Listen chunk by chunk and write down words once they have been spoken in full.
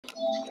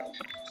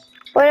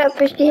What up,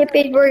 Fishy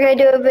Hippies? We're gonna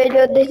do a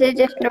video. This is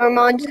just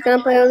normal. I'm just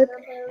gonna play with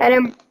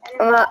Adam,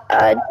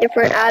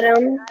 different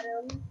Adam.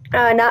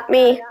 Not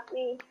me.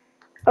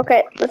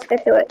 Okay, let's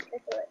get to it.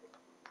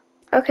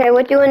 Okay,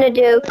 what do you want to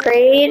do?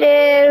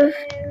 Creative,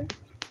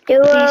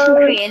 Do some duos,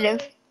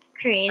 creative.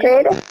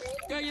 creative?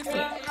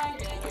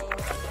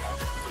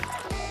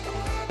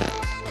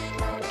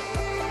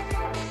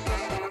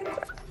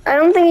 I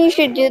don't think you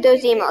should do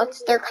those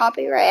emotes. They're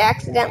copyright. I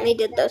accidentally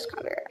did those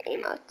copyright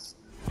emotes.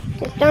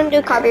 Just don't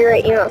do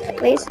copyright emotes,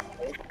 please.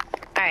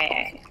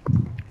 Alright.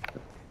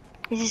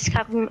 Is this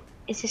copy?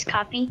 Is this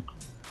copy?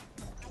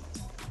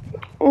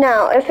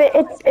 No, if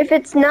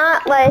it's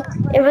not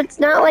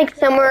like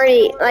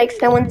somebody like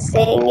someone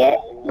saying it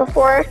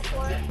before,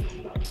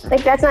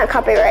 like that's not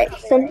copyright.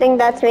 Something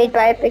that's made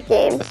by Epic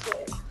Games.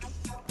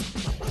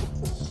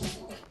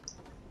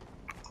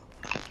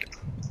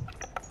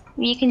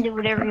 You can do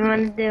whatever you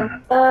want to do.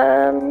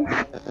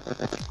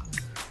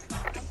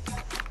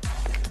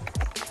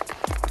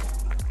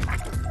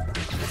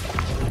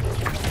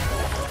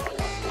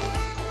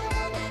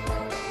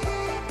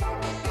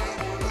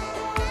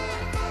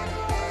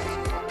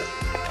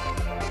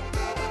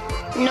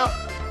 No,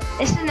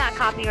 this is not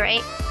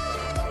copyright.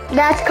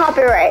 That's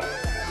copyright.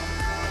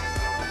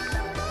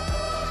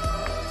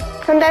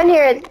 Come down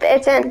here.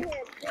 It's in.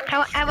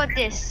 How about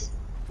this?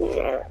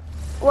 Yeah.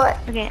 What?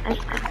 Okay.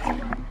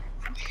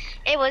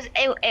 It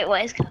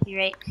was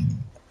copyright.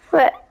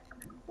 What?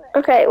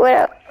 Okay. What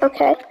up?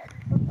 Okay.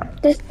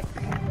 Just.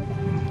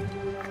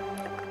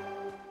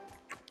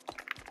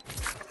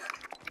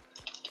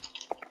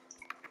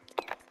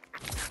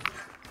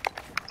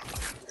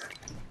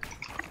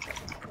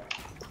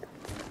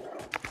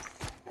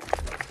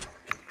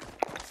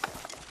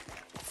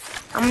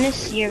 I'm gonna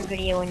see your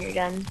video when you're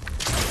done.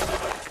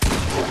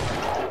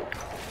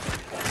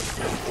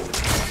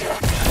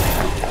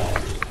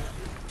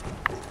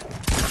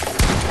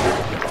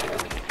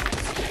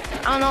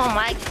 I don't know,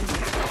 Mike.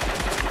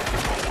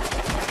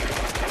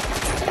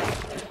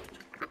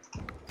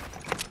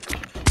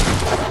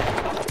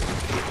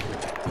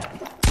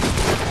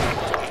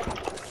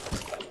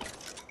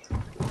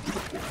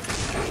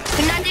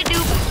 Could not do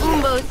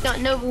boombos.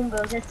 Don't know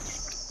boombos.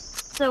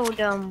 That's so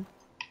dumb.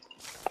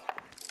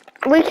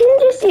 We can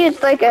just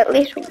use like at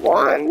least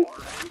one.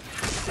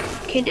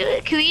 Can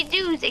we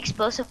do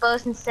explosive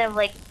bows instead of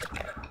like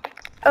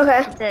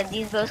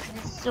these bows? Cause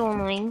it's so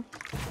annoying.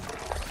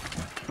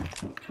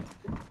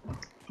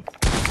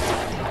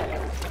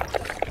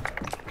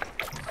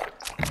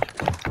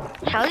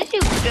 How did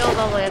you build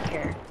all the way up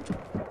here?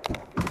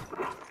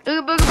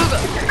 Booga booga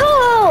booga.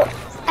 Oh!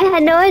 I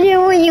had no idea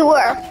where you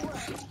were.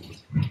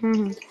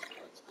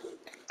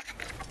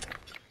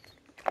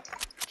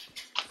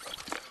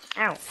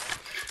 Ow.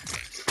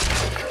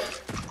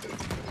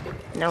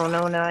 No,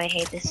 I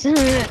hate this. No!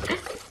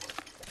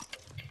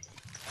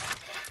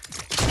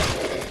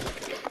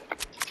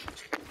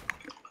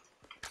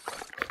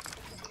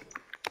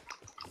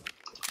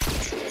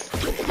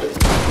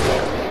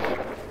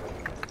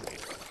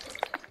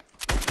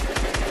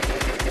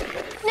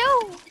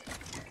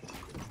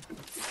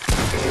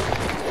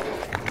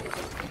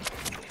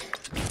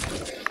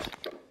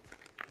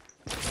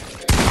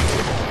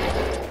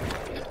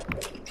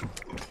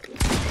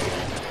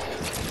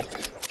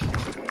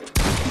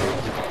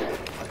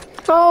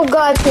 Oh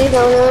God, please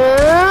no.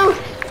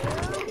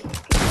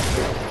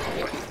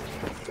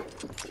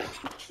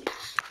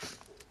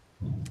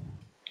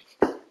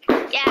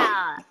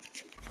 Yeah!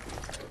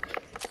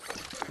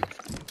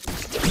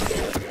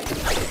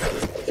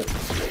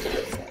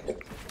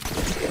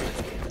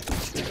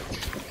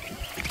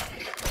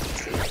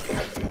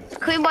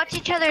 Can we watch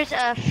each other's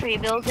free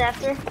builds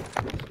after?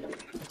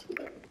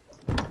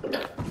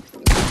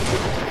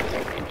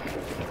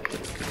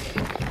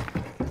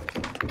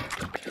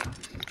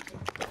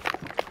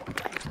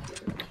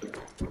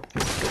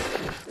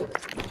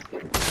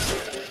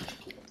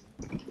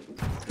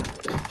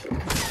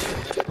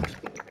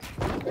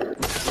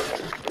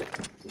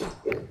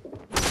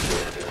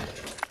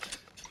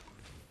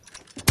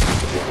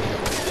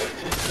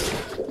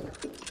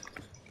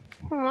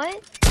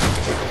 What?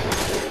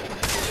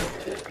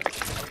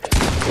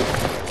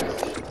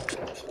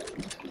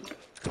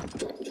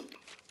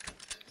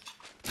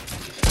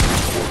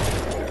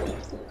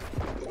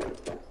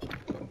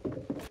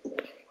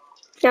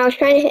 I was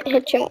trying to hit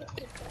headshot.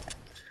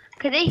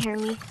 Could they hear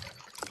me?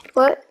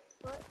 What?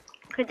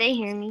 Could they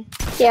hear me?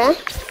 Yeah?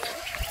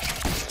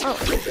 Oh.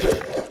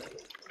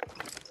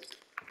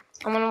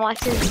 I'm gonna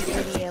watch this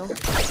video.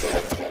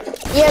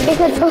 Yeah,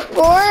 because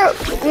before,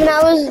 when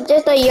I was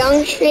just a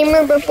young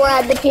streamer, before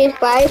I had the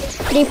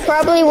PS5, they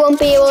probably won't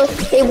be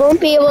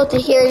able to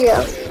hear you.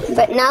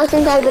 But now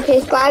since I have the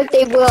PS5,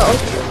 they will.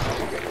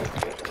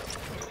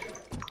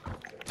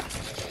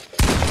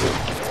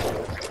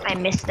 I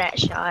missed that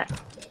shot.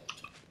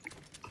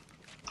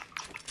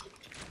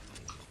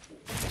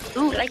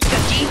 Ooh, like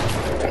G.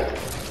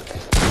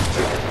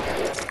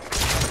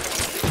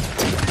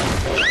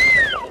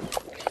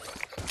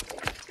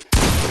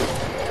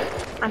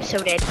 I'm so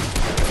dead.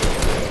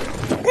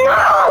 No!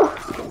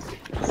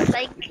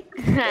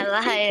 I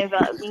lied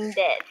about being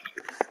dead.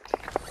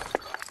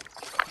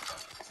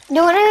 Do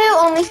you want to do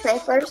only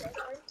snipers?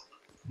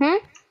 Hmm?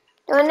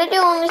 Do you want to do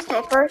only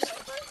snipers?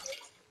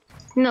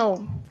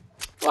 No,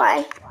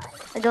 Why?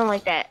 I don't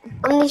like that.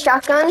 Only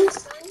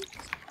shotguns?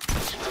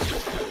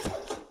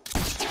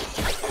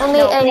 Only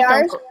No, please don't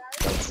ARs? go.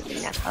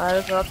 You're not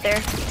allowed to go up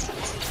there.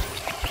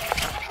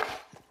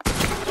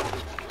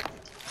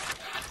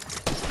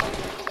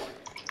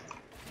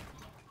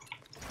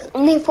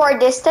 Only for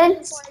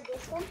distance?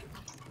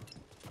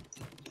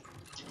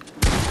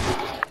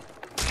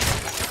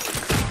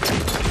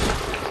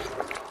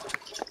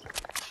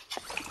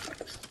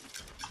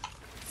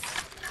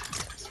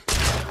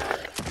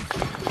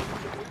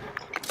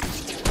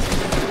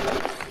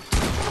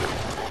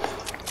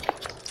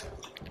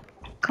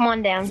 Come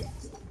on down.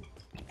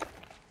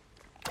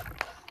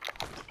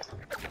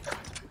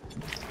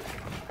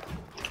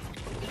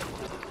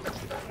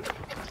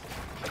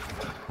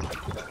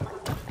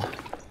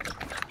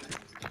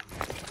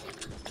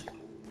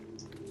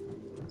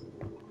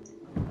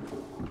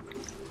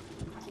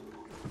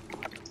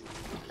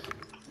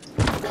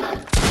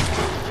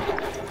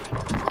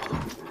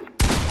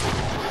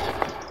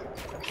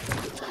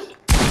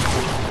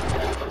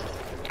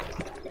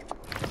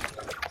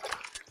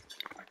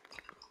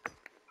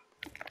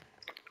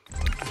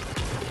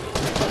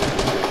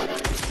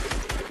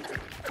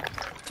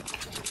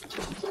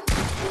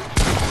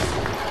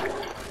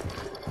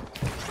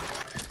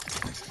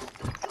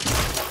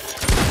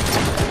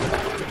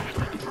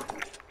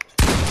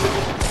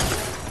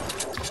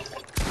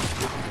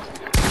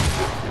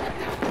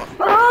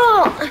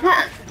 Oh!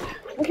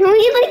 Can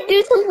we like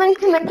do something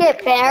to make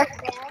it fair?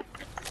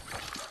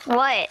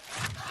 What?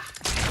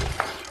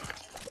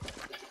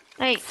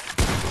 Hey,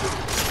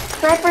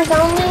 Snipers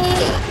only,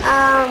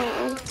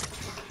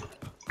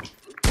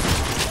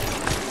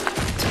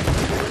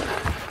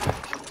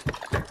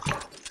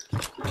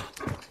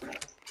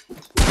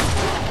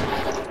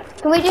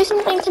 can we do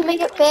something to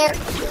make it fair?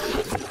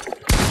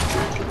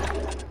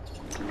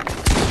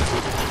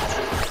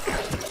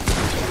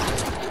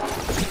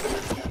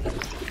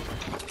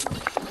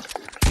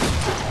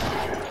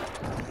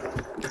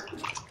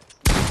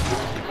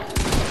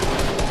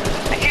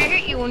 I can't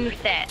hit you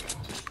with that.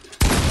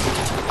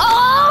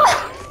 Oh!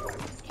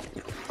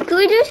 Can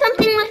we do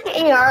something like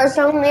ARs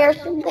only or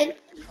something?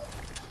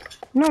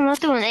 No, I'm not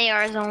doing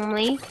ARs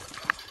only.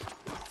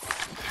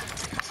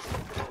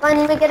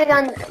 When we get a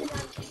gun.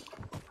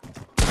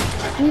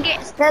 You can get.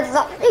 Get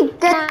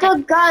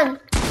the gun.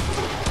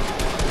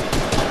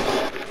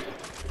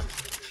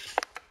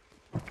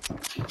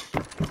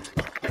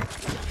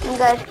 I'm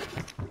good.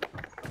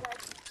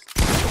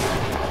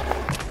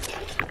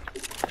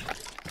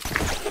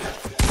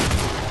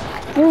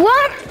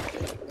 What?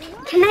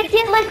 Can I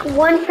get like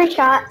one free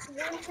shot?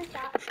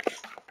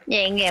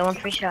 Yeah, you can get one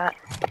free shot.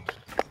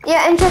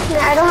 Yeah, and trust me,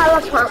 I don't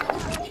have a pump.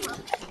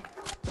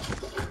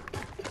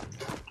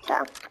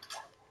 So.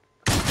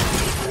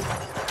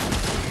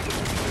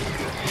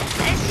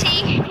 That's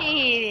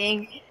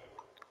cheating.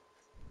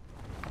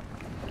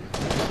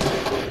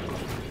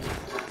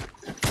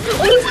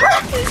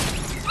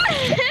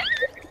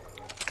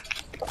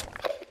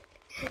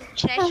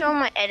 Should I show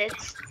my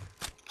edits?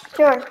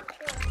 Sure.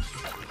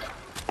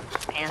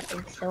 I don't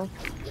think so.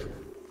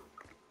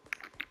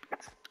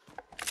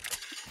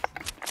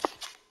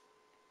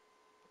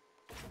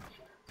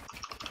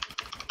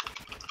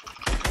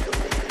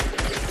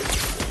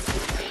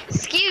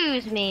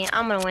 Excuse me.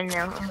 I'm gonna win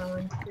now. I'm gonna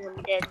win. You're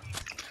gonna be dead.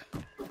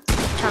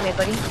 Tell me,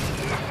 buddy.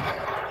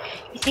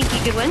 You think you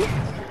could win?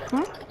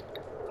 Hmm?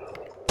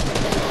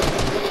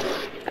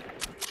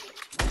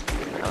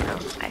 Oh no,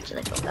 I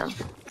actually fell down.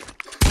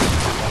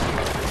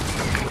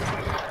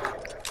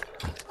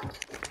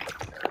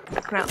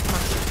 Come out, come on.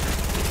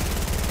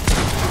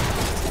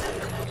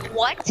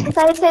 What? I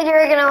thought you said you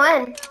were gonna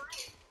win.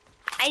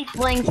 I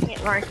blanked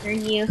hit marker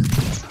you.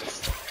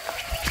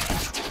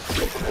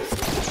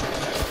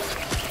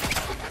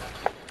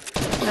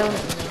 No, no,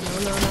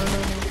 no, no, no,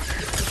 no, no.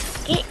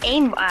 Get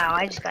aim. Wow,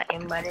 I just got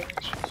aim butted.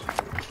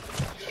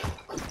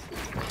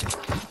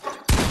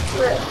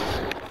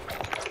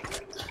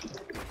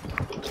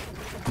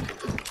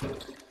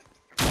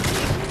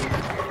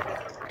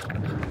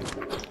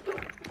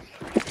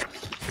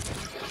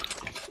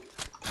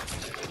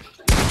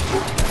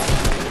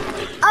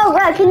 Oh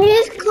god, can you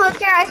just close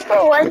your eyes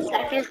for 1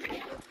 second?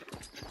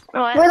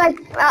 What? We're like,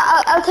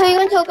 I'll tell you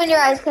when to open your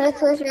eyes. Can I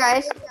close your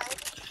eyes?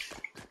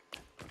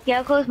 Yeah,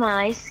 I'll close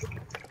my eyes.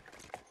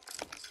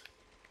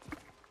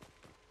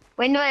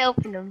 When do I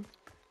open them?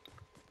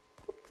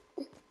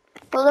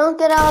 Well, don't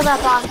get out of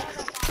that box.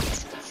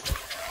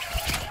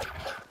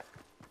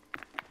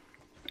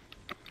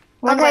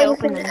 When do I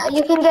open them?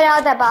 You can get out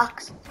of that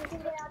box.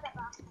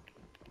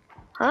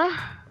 Huh?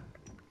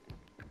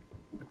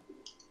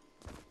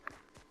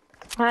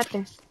 What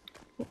happened?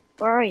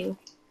 Where are you?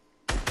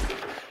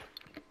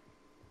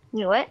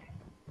 You what?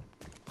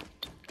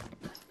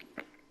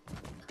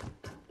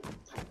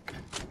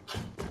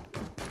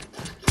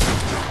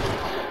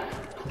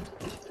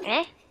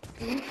 Eh?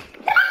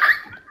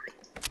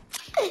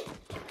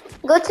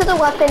 Go to the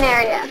weapon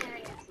area.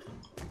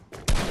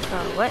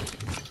 Oh, what?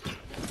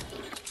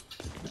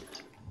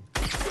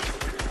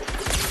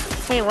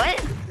 Hey, what?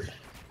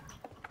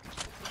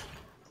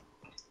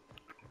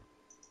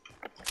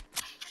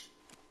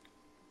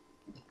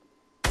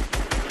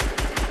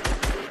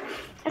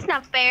 That's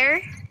not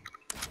fair.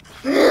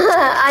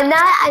 I'm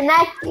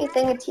not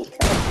using a cheat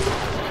code.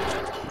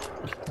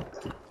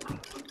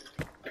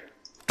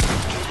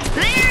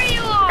 There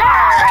you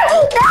are!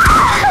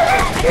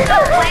 No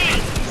way!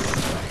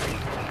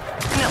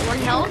 You got 1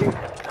 health?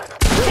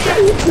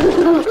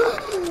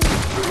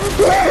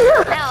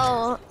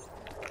 No.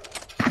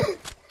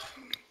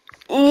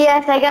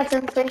 Yes, I got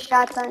some free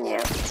shots on you.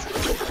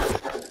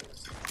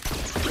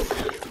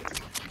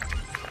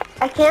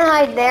 I can't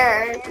hide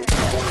there.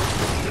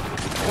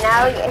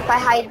 Now, if I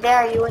hide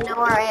there, you would know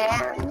where I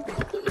am.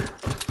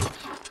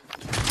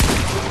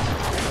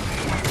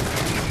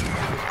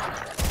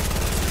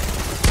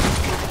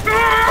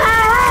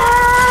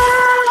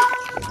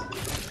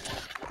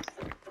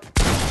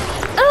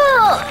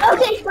 Oh,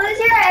 okay, close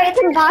your eyes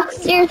and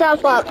box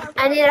yourself up.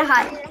 I need to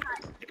hide.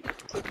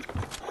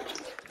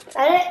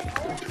 Got it?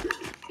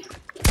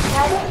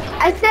 Got it?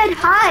 I said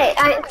hi.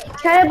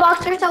 Try to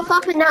box yourself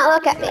up and not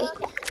look at me.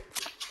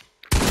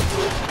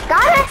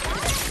 Got it?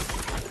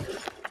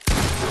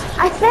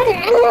 I said it.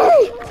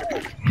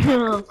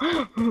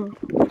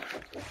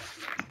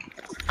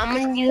 I'm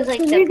gonna use like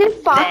Can you the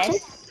just box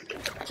best.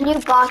 it? Can you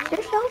box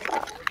yourself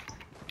up?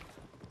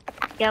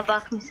 Yeah,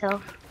 box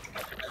myself.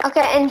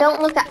 Okay, and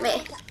don't look at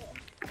me.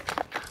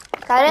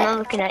 Got I'm it? not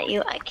looking at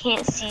you. I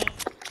can't see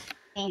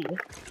you.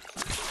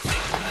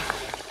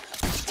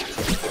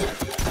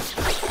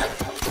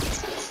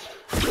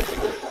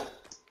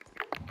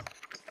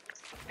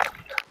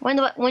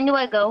 When do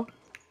I go?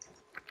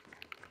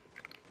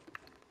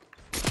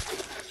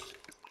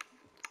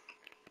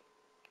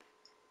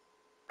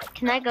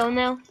 Can I go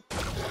now?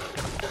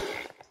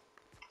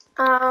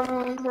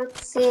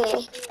 Let's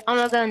see. I'm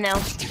gonna go now.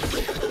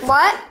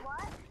 What?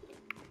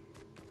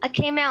 I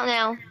came out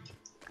now.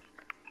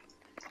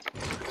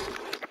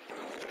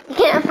 You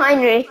can't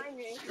find me.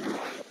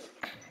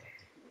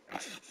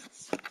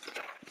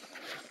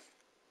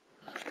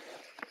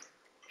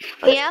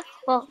 Oh yeah?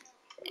 Well.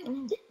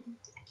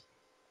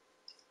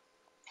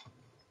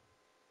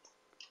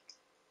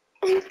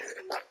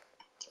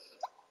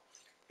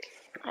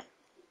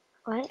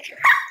 What?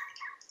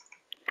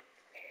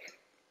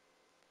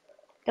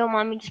 Don't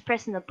mind me just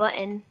pressing the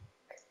button.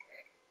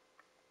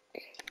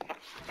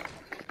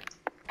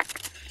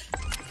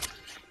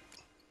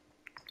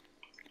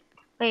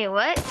 Wait,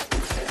 what?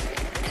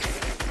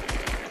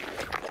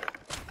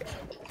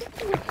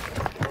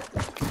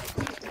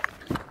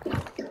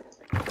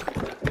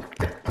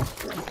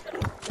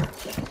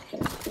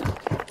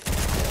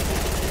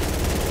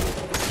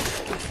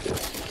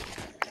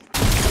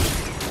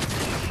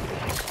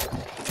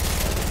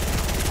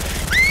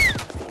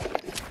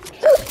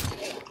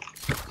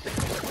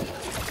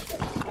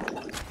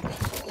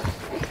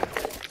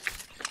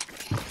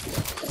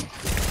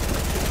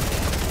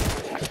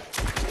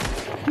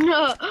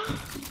 No.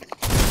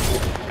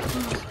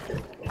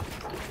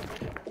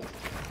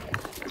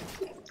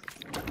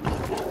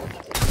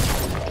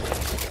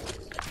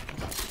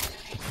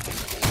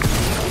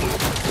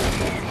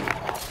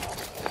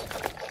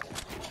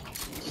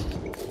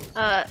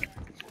 Oh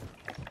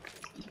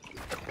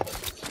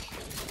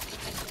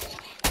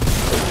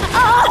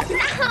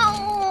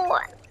no!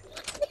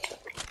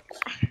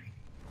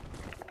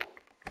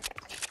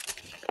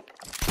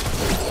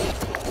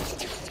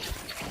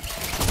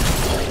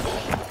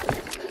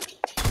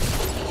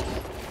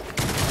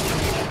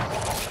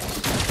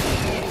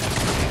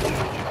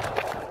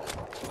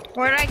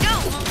 Where'd I go?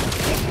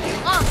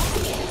 Oh.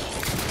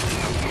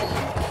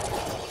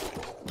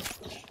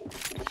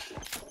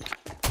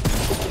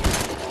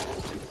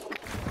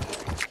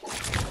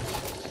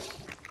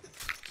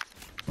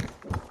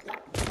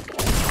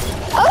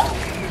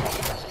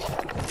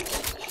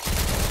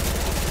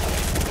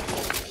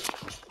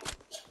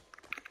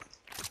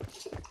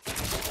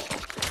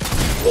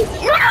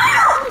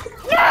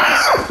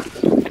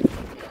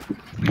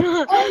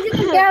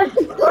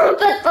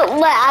 But the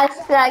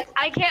last sec.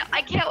 I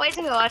can't wait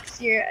to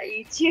watch your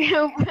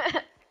YouTube.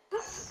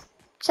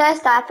 Should I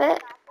stop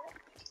it?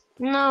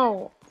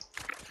 No.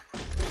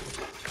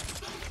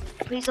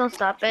 Please don't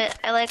stop it.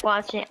 I like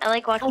watching your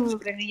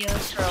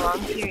videos for a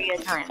long period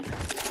of time.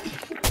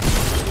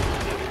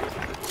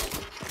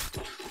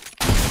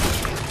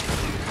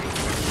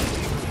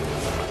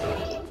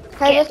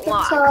 Can I just Get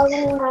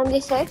put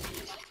 96?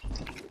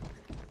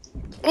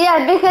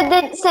 Yeah, because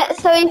it said,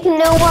 so you can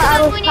know where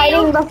I was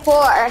hiding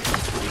before.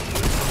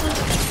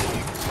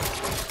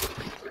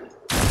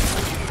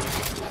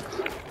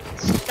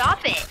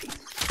 Stop it.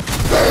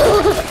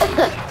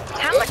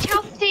 How much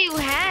health do you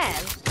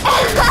have?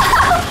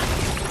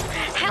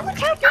 How much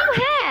health do you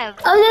have?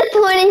 I'm just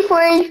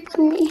 24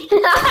 HP.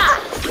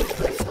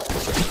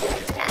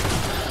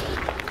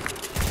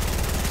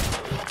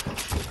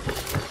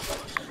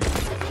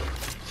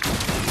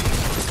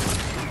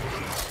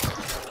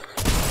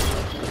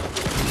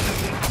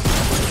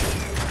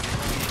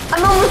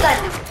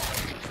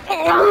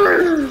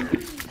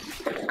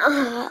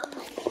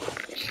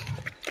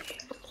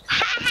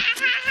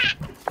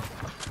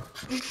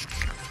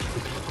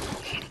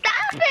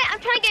 Stop it! I'm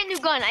trying to get a new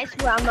gun. I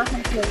swear I'm not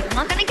gonna kill you. I'm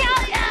not gonna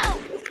kill you!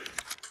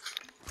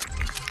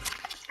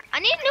 I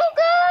need a new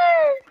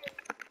gun!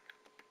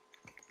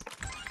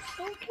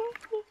 Don't kill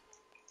me.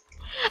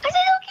 I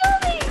said don't kill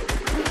me!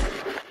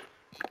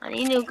 I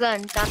need a new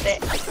gun. Stop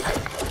it.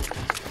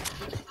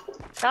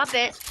 Stop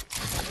it.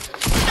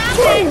 Stop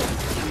it!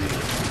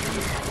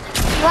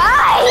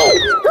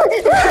 Why?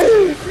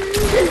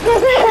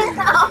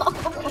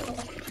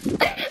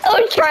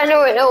 I'm trying to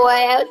run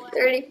away. I was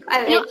 35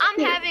 No, minutes. I'm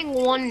having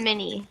one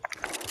mini.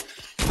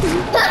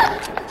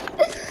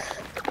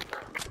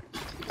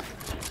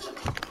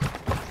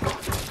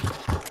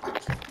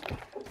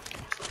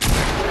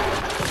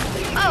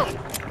 Oh!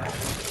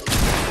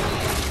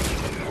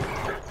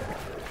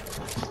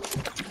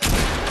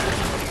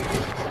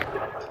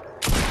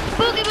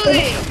 Boogie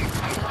boogie!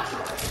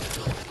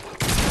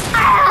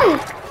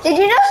 Did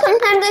you know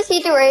sometimes I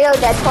see Dorito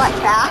Deadspot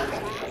track?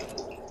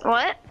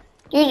 What?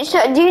 Do you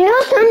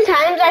know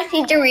sometimes I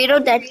see Dorito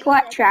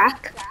Deadspot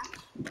track?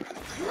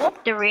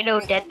 Dorito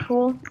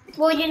Deadpool?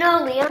 Well, you know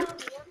Liam?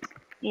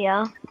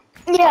 Yeah.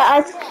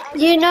 Yeah,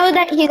 do you know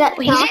that he's at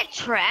Wait, he's at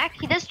track?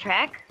 He does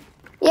track?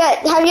 Yeah,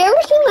 have you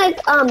ever seen like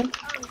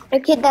a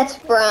kid that's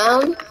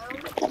brown?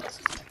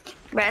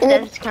 Right, And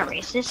that's kind of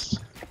racist.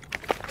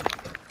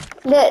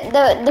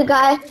 The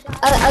guy,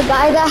 a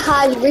guy that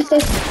has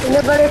Reese's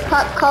peanut butter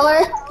cup color?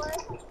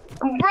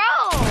 Bro!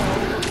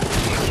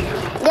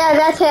 Yeah,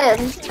 that's him.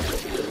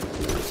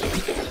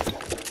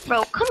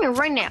 Bro, come here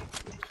right now.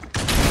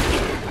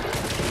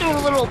 Get your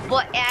little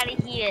butt out of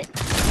here.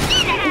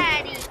 Get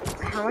out of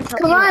here.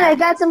 Come on, I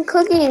got some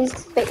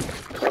cookies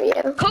for you.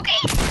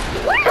 Cookies?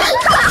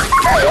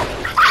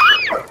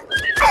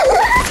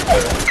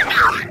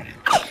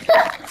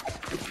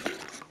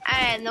 I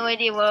had no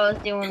idea what I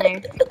was doing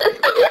there.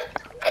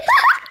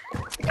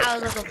 I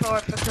was looking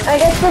forward for cookies. I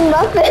got some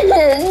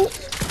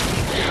muffins.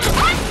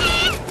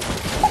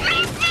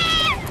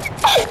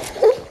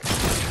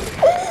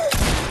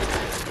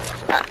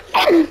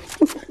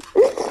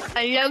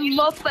 I love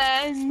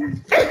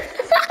muffins.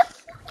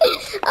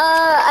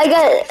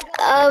 I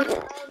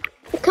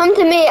got, come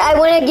to me, I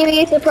want to give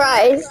you a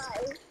surprise.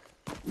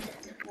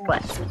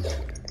 What?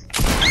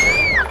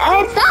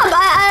 Hey, stop,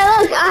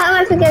 look,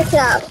 I forget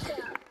stop.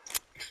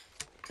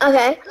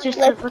 Okay, Just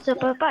what's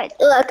up with bite?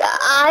 look,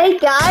 I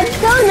got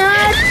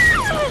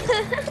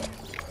donuts.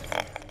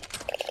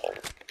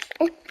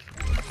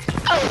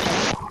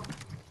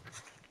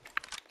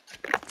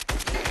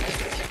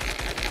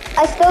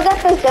 I still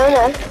got those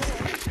donuts.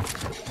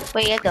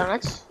 Wait, you have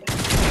donuts?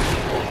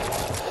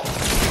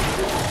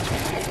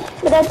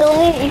 But that's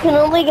only, you can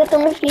only get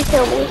them if you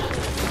kill me.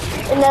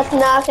 And that's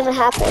not gonna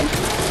happen.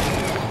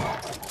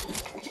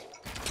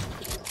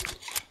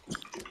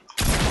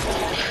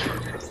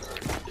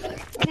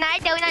 Can I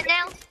donut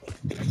now?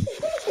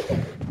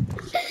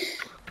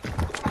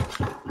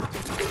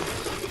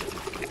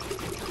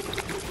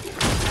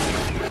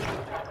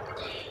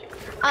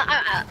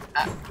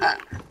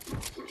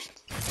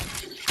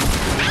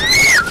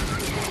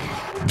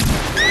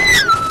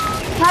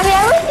 Have you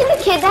ever seen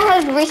a kid that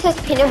has Reese's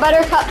peanut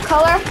butter cup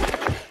color?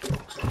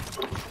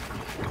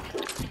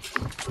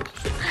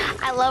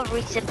 I love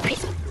Reese's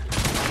Pieces.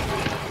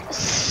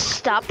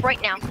 Stop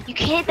right now. You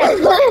can't hit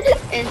that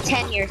button in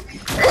 10 years.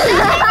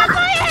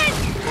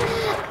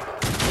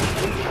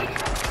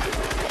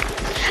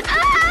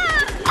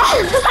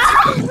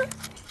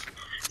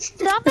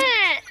 Stop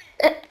it!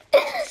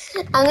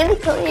 I'm gonna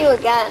kill you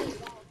again.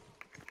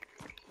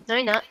 No,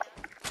 you're not.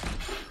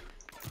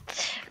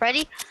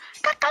 Ready?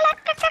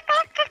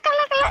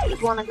 You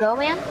wanna go,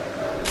 man?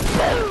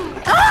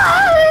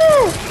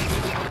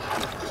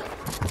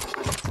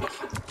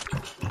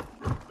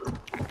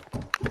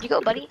 You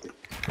go, buddy.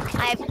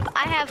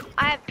 I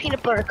have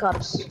peanut butter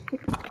cups.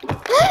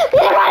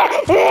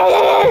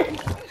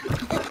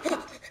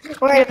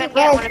 Where You're gonna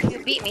get one if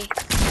you beat me.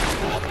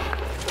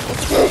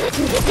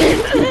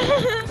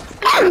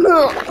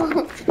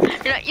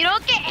 You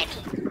don't get any.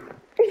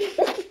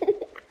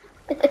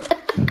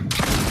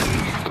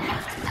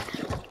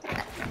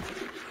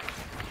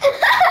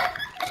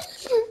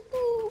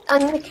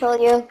 I'm gonna kill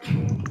you.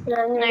 And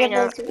I'm gonna No, get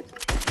you're those.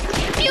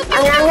 Pew, And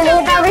I'm gonna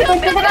get that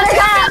Reese's peanut butter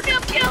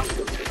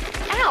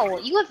cup. Ow,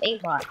 you have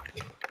aimbot.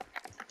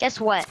 Guess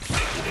what?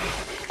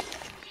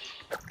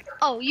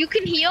 Oh, you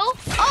can heal?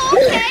 Oh,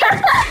 okay.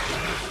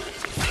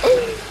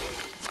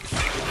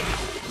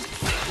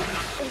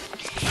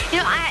 You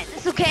know,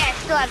 it's okay. I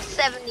still have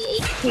 70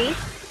 HP.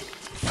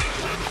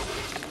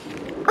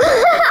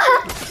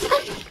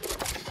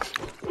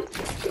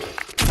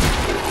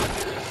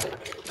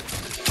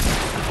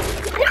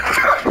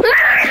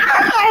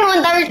 I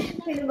want that Reese's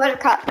peanut butter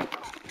cup.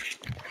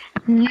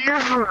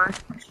 Never.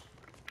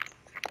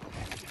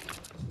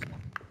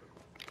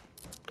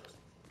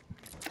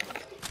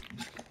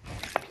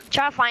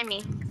 Try to find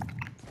me.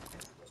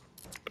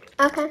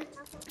 Okay.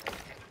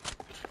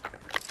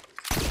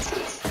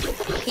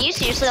 Can you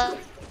see yourself?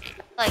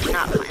 Like,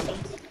 not find me.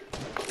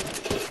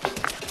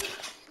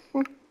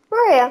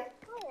 Where are you?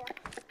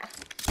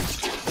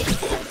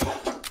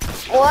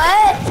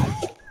 What?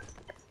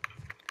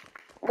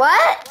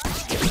 What?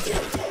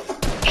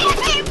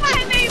 Can't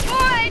find me,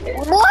 boy!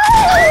 What?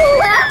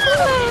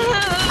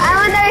 I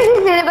want that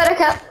peanut butter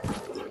cup.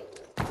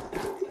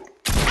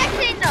 I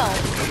said no.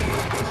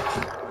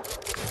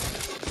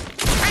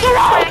 Give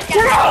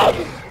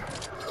it!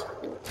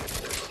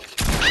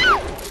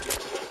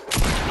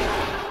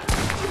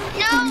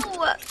 No!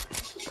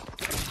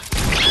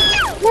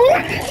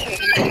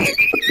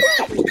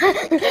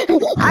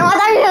 I want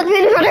that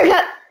peanut butter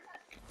cup.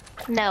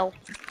 No.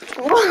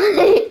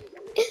 Why?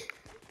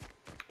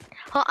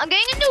 Oh, I'm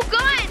getting a new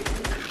gun!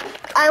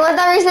 I want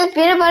that Reese's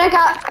peanut butter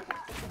cup.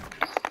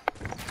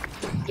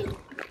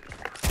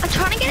 I'm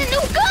trying to get a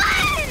new gun!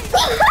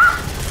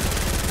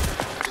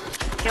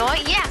 You know what?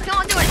 Yeah, come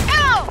on, do it.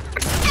 Ow!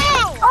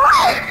 Ow!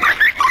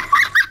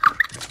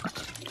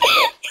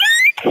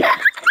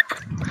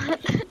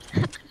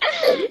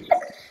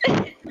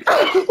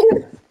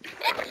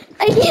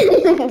 I can't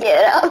even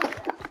get up.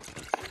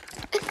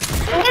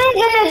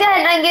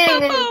 I'm getting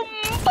good. Boom!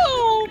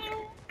 Boom!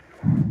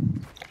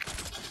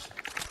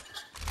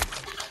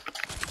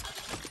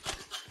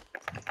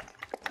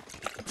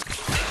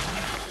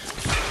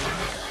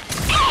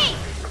 Hey!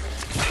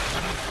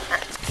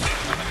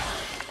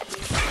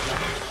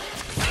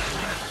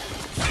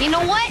 You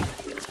know what?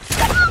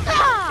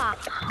 Ah!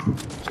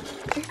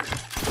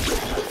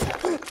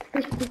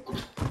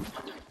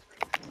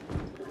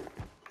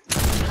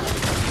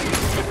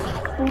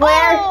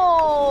 Where?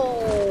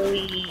 Oh,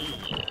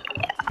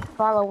 yeah.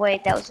 Follow away,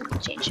 that was a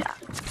chain shot.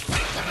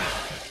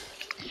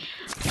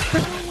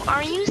 Bro,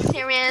 are you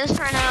serious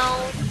right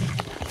now?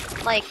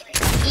 Like,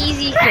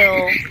 easy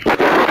kill.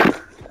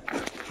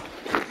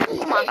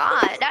 Oh my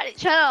god, that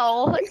is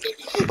chill.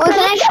 Well, can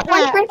I get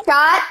one free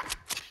shot?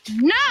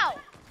 No!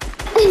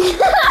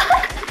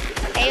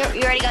 Hey,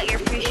 you already got your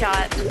free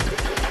shot.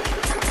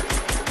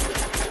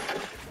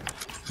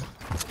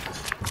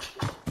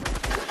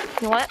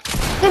 You know what?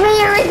 Give me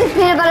your Reese's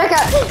peanut butter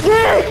cup.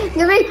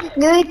 Give me.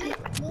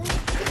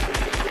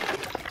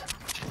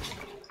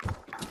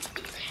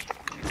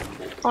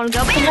 Wanna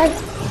go, man?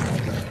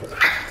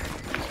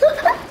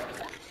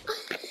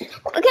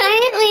 Can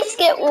I at least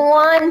get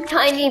one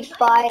tiny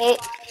bite?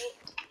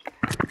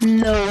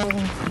 No.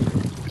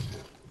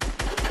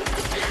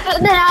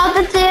 Then I'll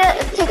have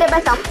to take it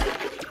myself.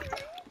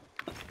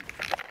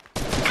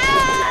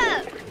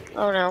 Ah!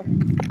 Oh no.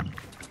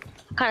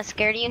 I'm kinda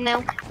scared of you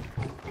now.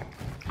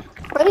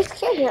 What are you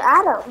scared? You're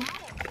Adam.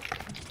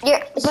 You're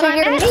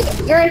me.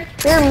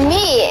 You're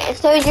me.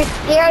 So you're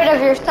scared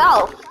of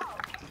yourself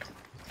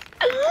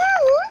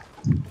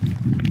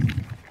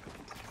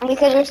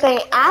because you're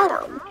saying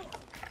Adam.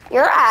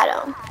 You're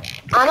Adam.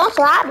 I'm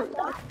also Adam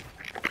though.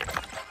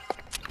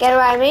 Get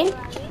what I mean?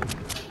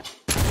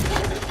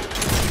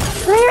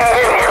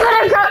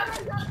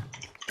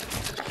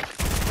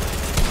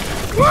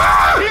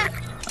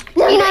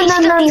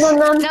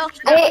 No.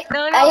 I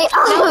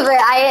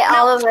ate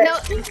all of it.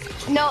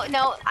 No,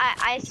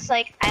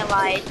 I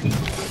lied.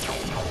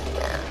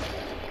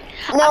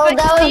 No,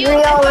 that was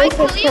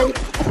real.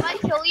 If I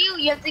kill you,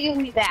 you have to give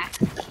me back.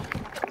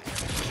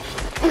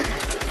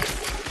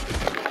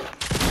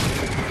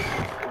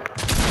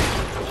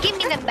 Give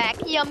me them back.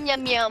 Yum,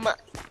 yum, yum.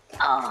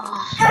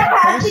 Oh,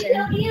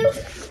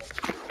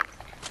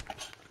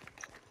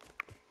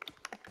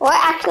 Well, I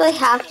actually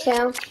have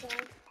to.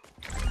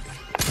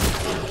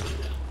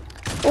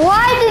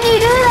 Why did you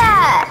do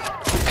that?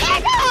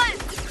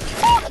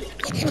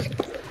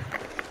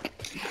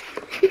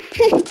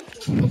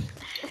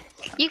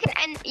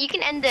 You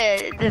can end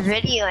the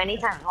video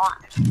anytime you want.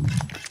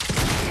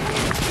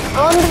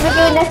 I'll end the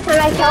video next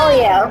time I kill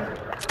you.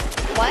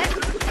 What?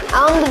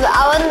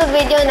 I'll end the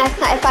video next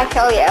time if I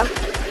kill you.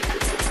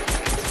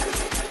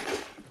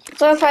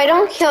 So if I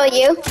don't kill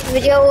you, the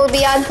video will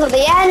be until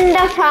the end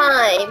of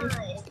time.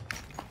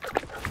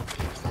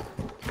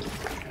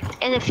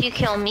 And if you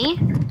kill me?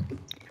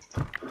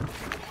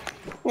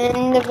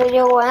 Then the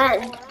video will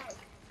end.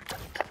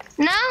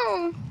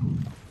 No.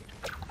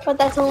 But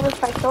that's only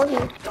if I kill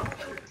you.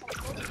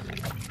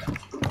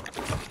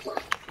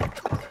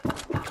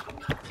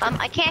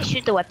 I can't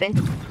shoot the weapon.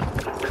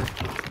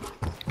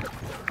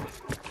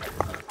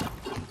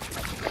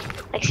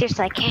 Like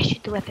seriously, I can't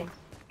shoot the weapon.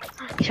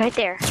 It's right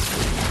there.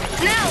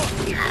 No!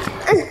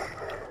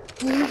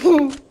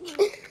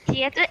 Do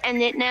you have to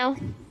end it now?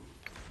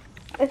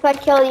 If I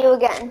kill you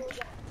again.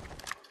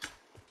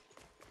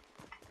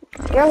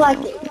 You're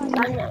lucky.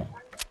 I know.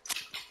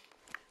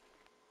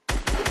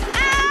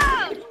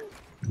 Ow!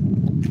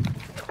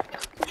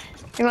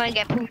 You're gonna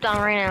get pooped on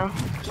right now.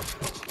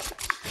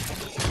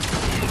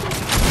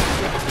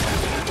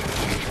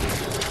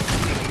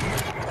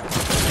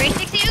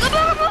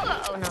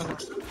 Oh no.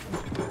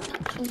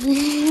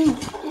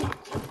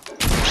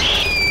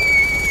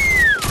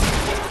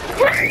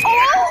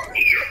 Oh!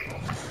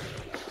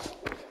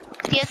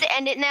 Do you have to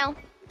end it now?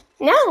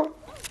 No.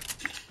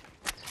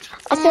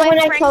 I said when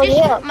I told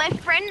you. My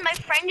friend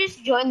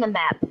just joined the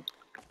map.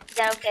 Is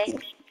that okay?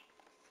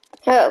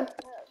 Who?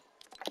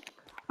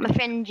 My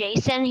friend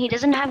Jason, he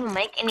doesn't have a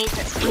mic and he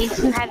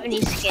doesn't have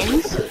any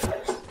skins.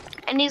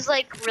 And he's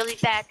like really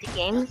bad at the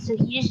game, so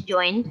he just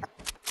joined.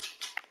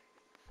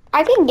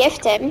 I can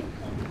gift him.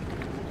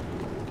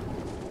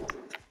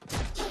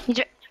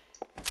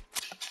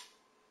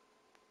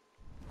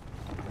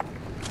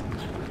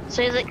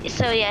 So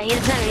yeah, he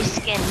doesn't have any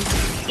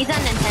skins. He's on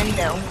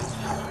Nintendo.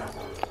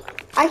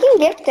 I can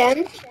gift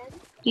him.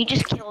 You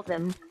just killed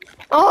him.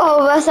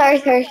 Oh, sorry.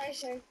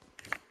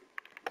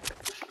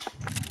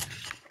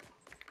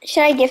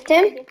 Should I gift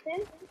him?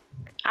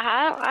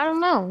 I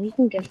don't know. You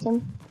can gift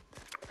him.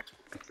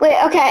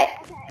 Wait, okay.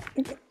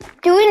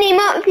 Do an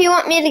emote if you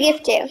want me to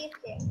gift you.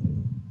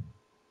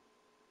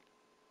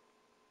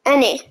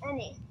 Any.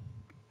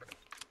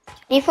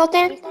 Default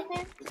in?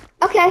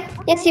 Okay.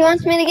 Yes, he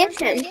wants me to gift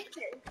him.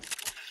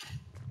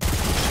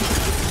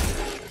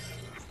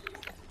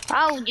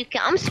 Oh, you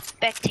can. I'm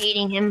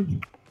spectating him.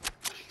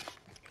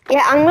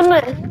 Yeah, I'm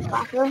gonna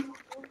slap him.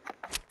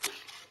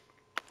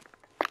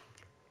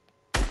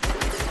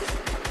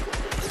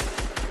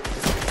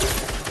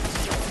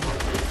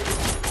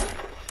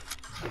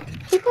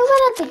 People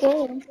bad at the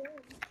game.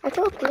 I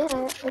feel bad.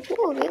 I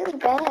feel really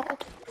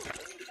bad.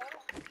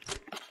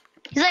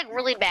 He's like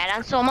really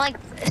bad. So I'm like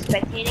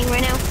spectating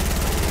right now.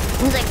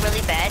 He's like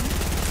really bad.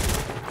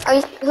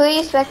 Who are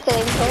you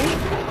spectating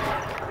from?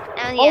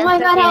 Yeah, Oh my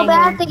god, how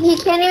bad him. he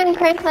can't even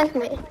crank like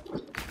me.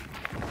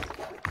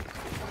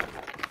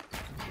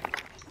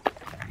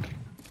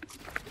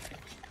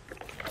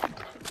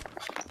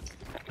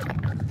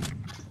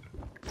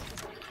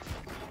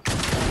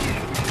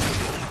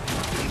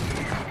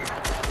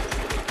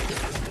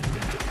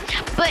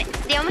 But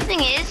the only thing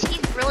is,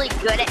 he's really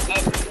good at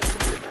editing.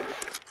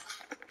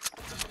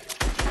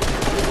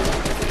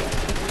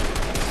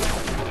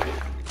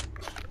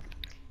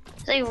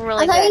 He's like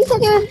really I thought you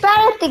said he was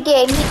bad at the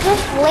game. He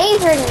just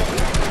lasered me.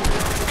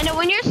 I know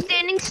when you're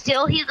standing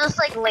still, he just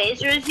like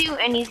lasers you,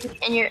 and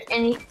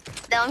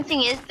the only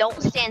thing is,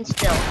 don't stand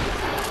still.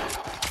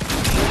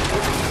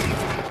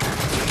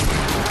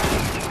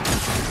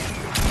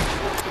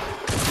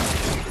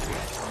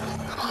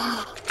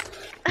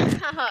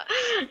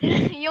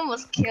 You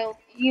almost got killed.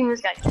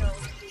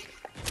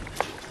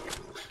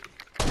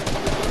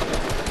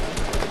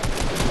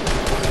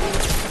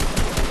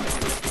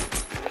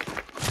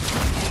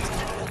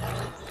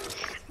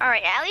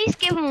 Alright, at least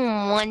give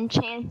him one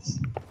chance.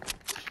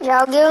 Yeah,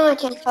 I'll give him a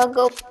chance. I'll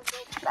go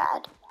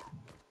bad.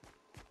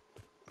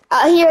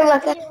 Here,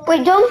 look.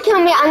 Wait, don't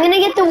kill me. I'm gonna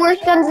get the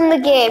worst guns in the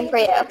game for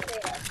you.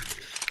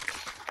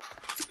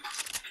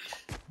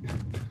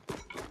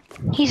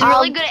 He's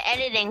really good at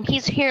editing.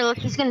 He's here. Look,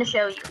 he's gonna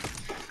show you.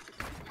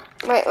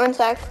 Wait, 1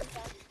 sec.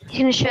 He's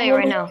gonna show you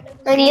right now.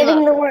 I'm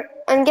getting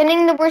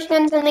the worst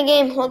guns in the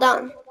game. Hold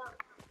on.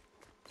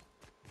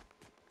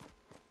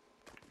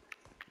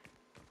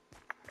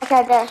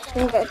 Okay, there.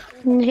 I'm good.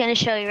 He's gonna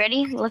show you.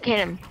 Ready? Look at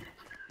him.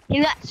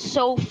 He got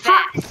so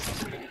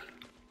fast.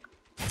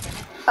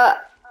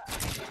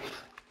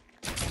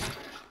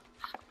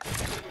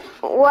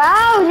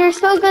 Wow, you're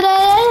so good at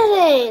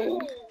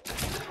editing.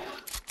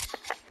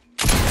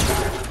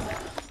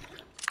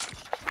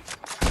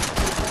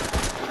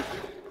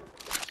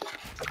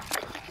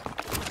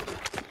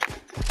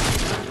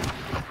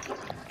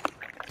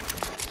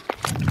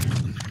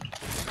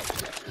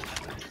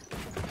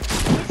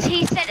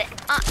 He said it.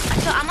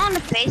 So I'm on the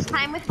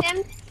FaceTime with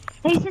him.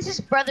 He says his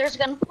brother's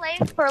gonna play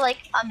for like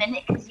a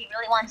minute because he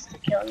really wants to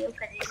kill you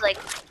because he's like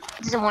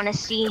doesn't want to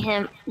see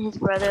his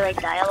brother like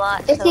die a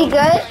lot. Is he good?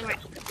 Yeah,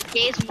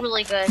 he's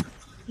really good.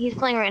 He's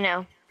playing right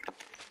now.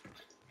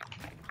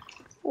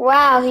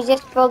 Wow, he's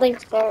just building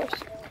stairs.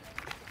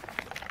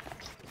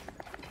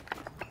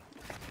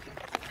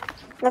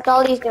 That's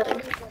all he's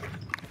doing.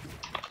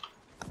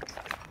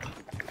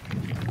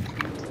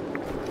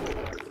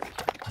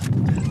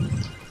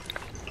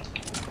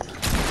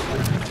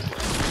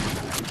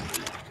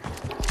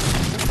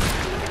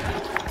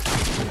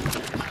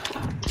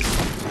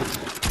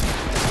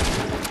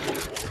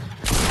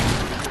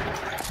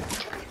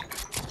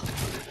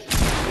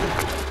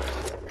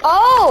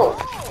 Oh!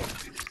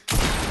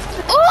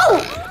 Oh!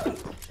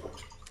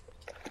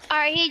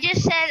 Alright, he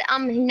just said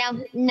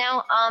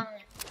now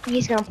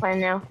he's gonna play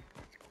now.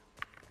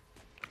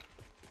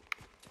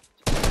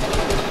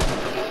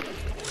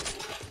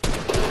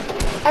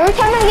 Every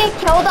time I get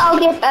killed, I'll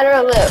get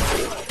better loot.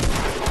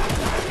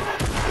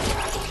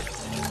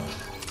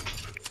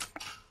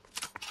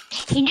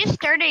 He just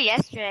started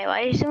yesterday.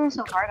 Why are you doing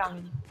so hard on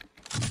him?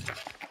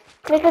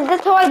 Because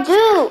that's how I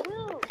do.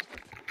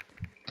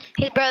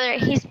 His brother,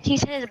 he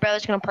said his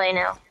brother's gonna play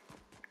now.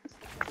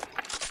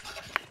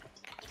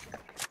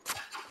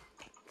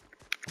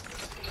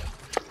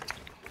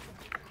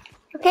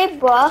 Okay,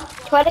 bro.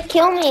 Try to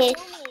kill me.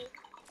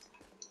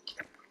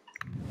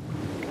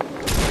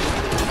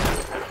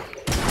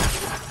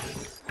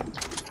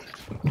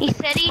 He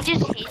said he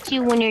just hates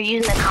you when you're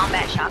using the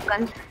combat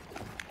shotgun.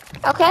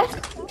 Okay.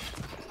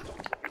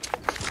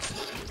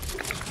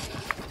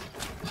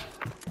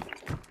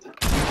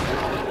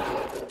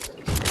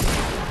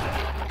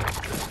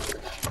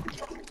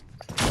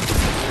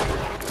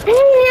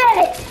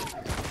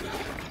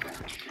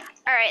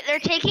 All right, they're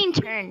taking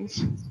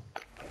turns.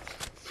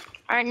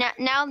 All right,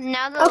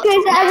 now the. Okay,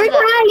 so now every the-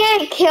 time I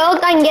get killed,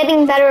 I'm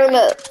getting better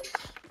loot.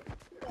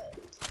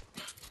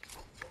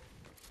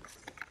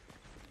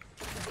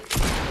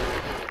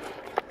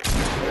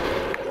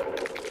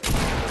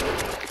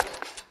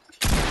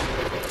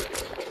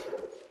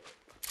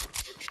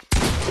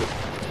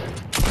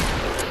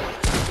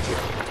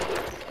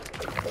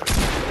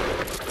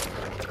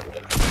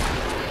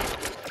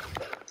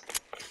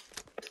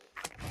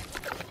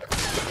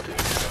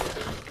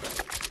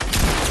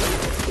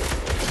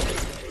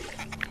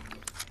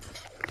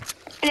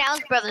 And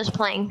Al's brother's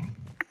playing.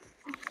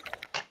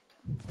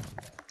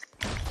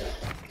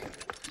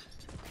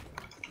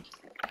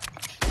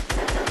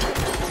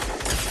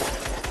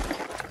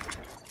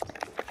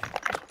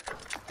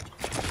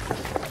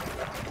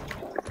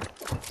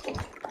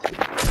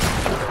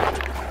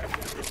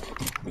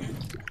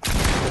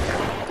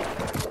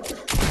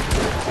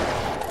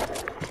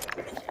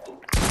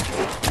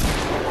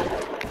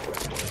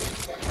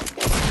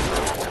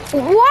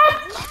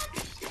 What?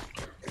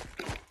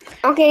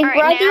 Okay, All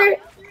right, brother.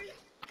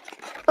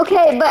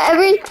 Okay, but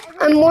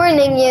I'm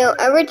warning you.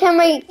 Every time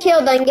I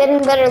killed, I'm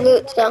getting better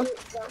loot. So.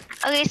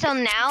 Okay, so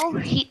now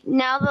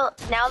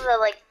the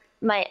like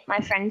my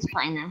friend's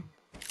playing now.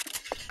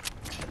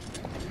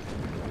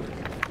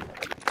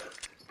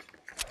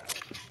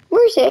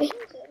 Where is he?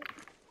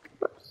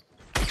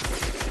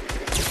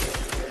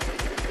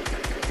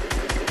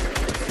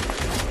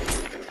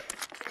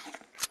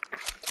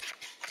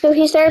 So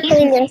he started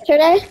playing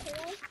yesterday?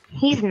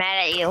 He's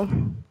mad at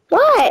you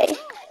Why?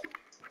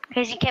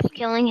 because you kept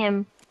killing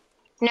him.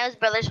 Now his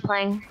brother's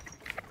playing.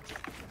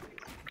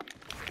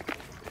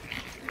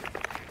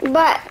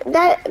 But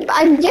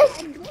I'm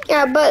just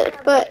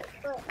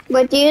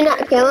but do you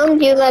not kill him?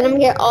 Do you let him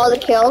get all the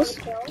kills?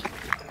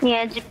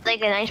 Yeah, just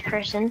like a nice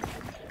person.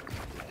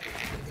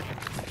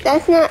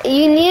 That's not.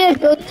 You need to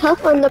go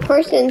tough on the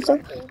person so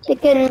they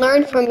can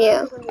learn from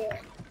you.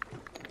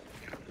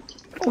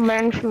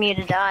 Learn from you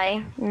to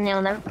die, and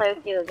they'll never play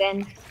with you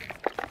again.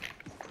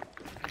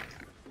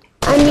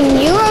 I mean,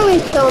 you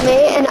always kill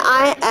me, and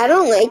I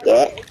don't like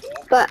it,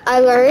 but I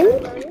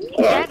learned.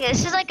 Yeah. Exactly.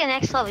 This is like a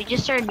next level. We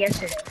just started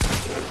yesterday.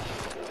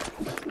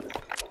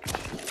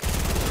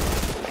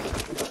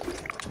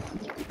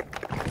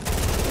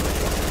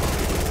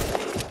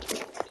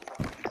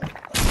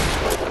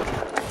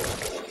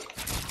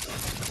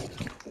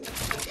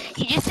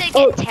 He just said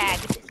get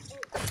tagged.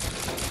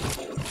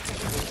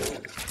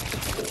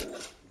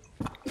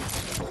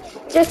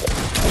 Just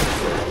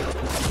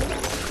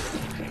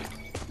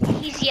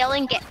He's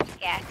yelling get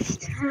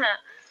pickaxed.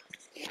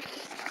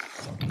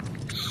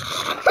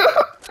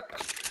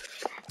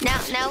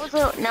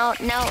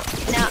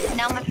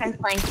 Now my friend's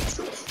playing.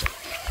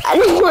 I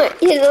don't want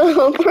his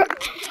little bro.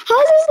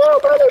 How's his little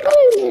brother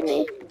better than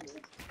me?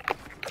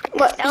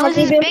 What? That was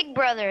his big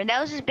brother. That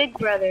was his big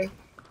brother.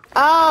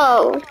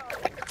 Oh.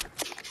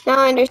 Now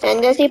I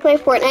understand. Does he play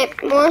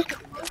Fortnite more?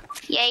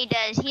 Yeah, he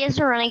does. He is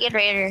a renegade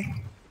raider.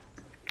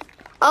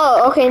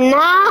 Oh, okay.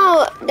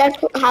 Now that's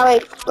how I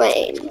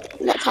explained.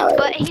 That's how.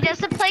 But he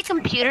doesn't play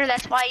computer.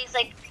 That's why he's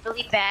like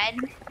really bad.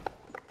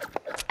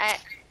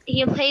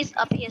 He plays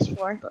a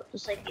PS4,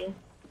 just like you.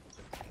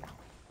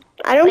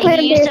 I don't But play on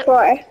he used to-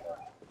 PS4.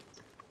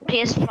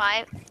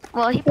 PS5.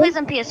 Well, he plays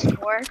on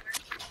PS4.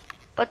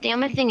 But the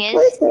only thing What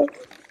is, is this?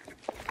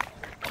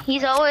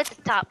 he's always at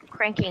the top,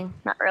 cranking.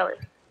 Not really.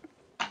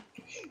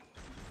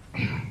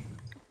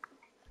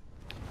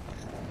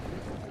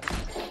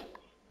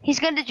 He's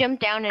gonna jump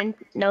down and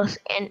no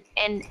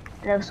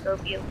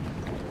scope you.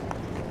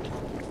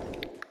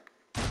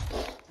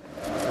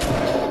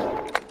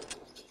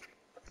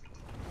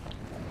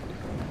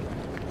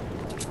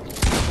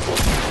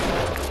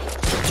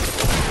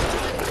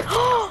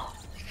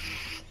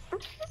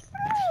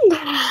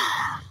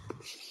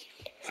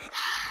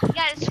 He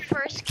got his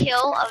first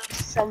kill of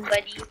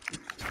somebody.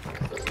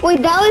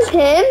 Wait, that was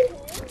him?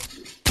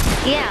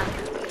 Yeah.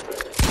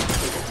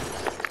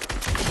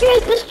 He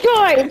was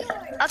destroyed.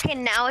 Okay,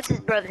 now it's his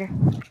brother.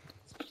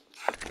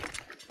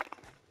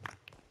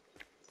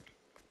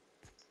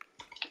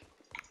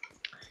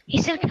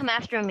 He's gonna come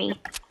after me.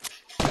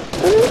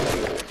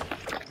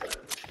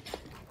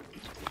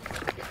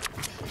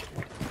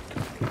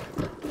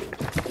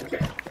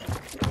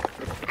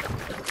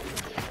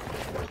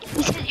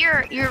 He said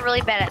you're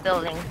really bad at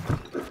building.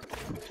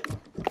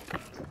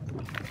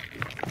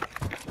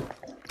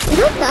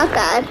 Not that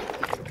bad.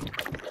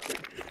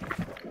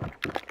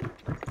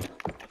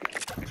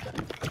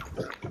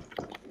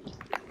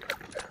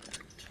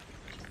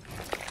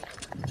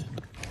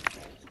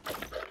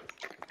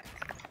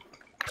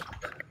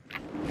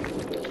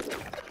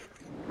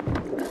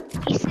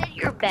 He said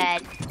you're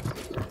bad.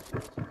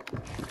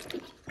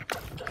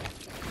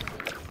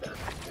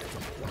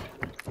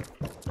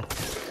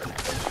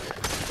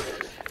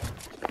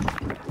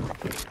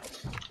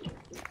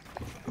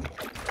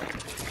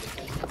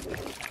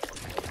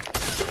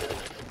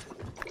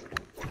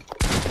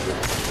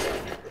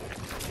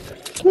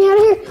 Get me out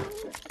of here.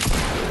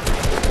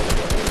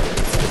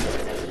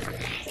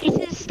 He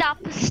said stop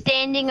staying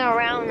standing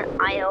around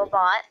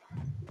IOBot.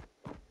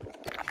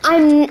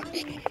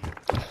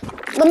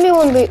 Let me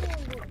 1v.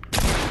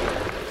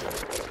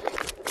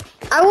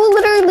 I will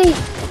literally.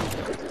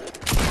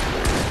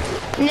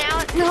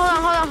 Now, no,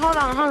 hold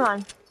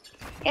on.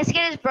 He has to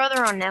get his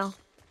brother on now.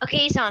 Okay,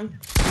 he's on.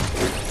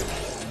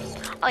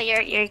 Oh,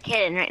 you're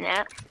kidding right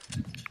now.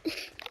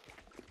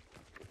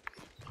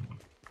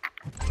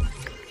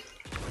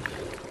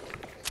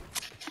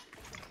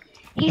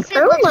 He said,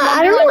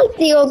 I don't like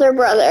the older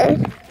brother.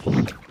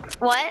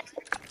 What?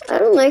 I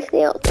don't like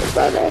the older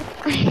brother.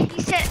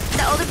 He said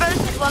the older brother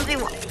said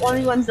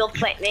 1v1 build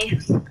fight me.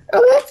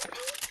 Okay.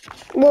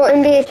 Well,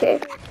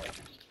 NBA.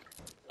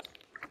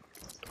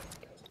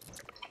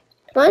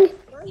 Come on.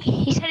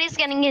 He said he's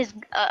getting his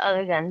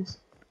other guns.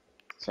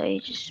 So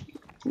you just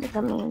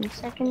come in a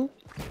second.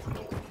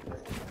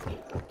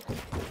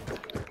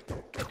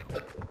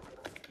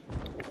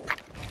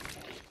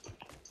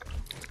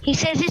 He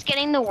says he's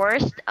getting the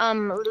worst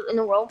loot in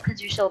the world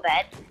because you're so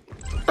bad.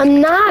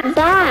 I'm not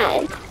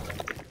bad.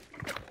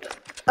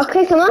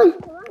 Okay, come on.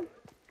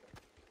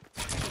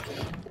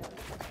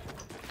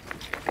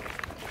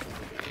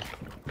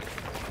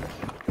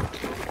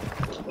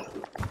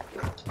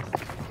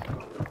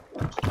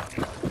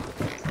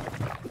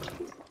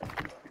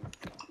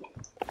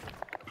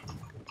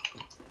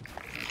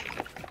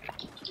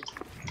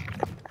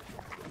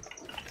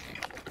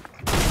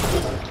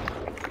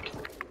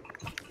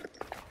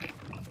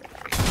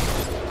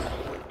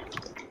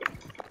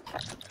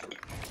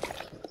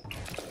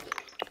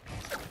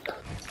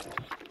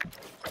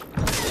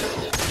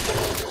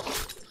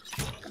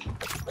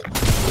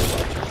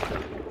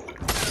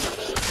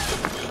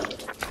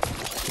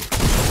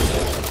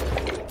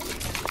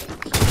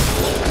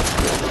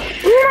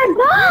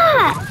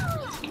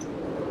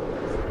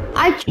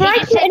 I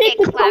tried to edit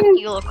the clap,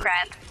 you little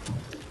crap.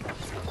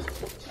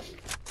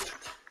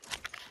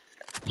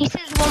 He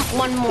says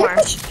one more.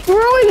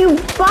 Destroy you,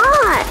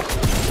 bot!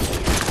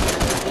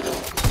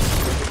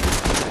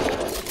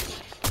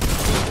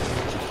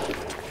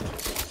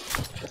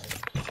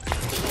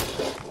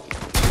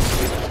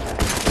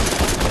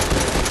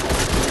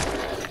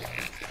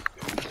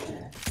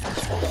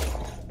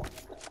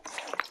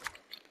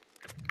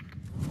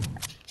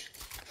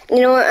 You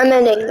know what? I'm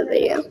ending the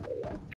video.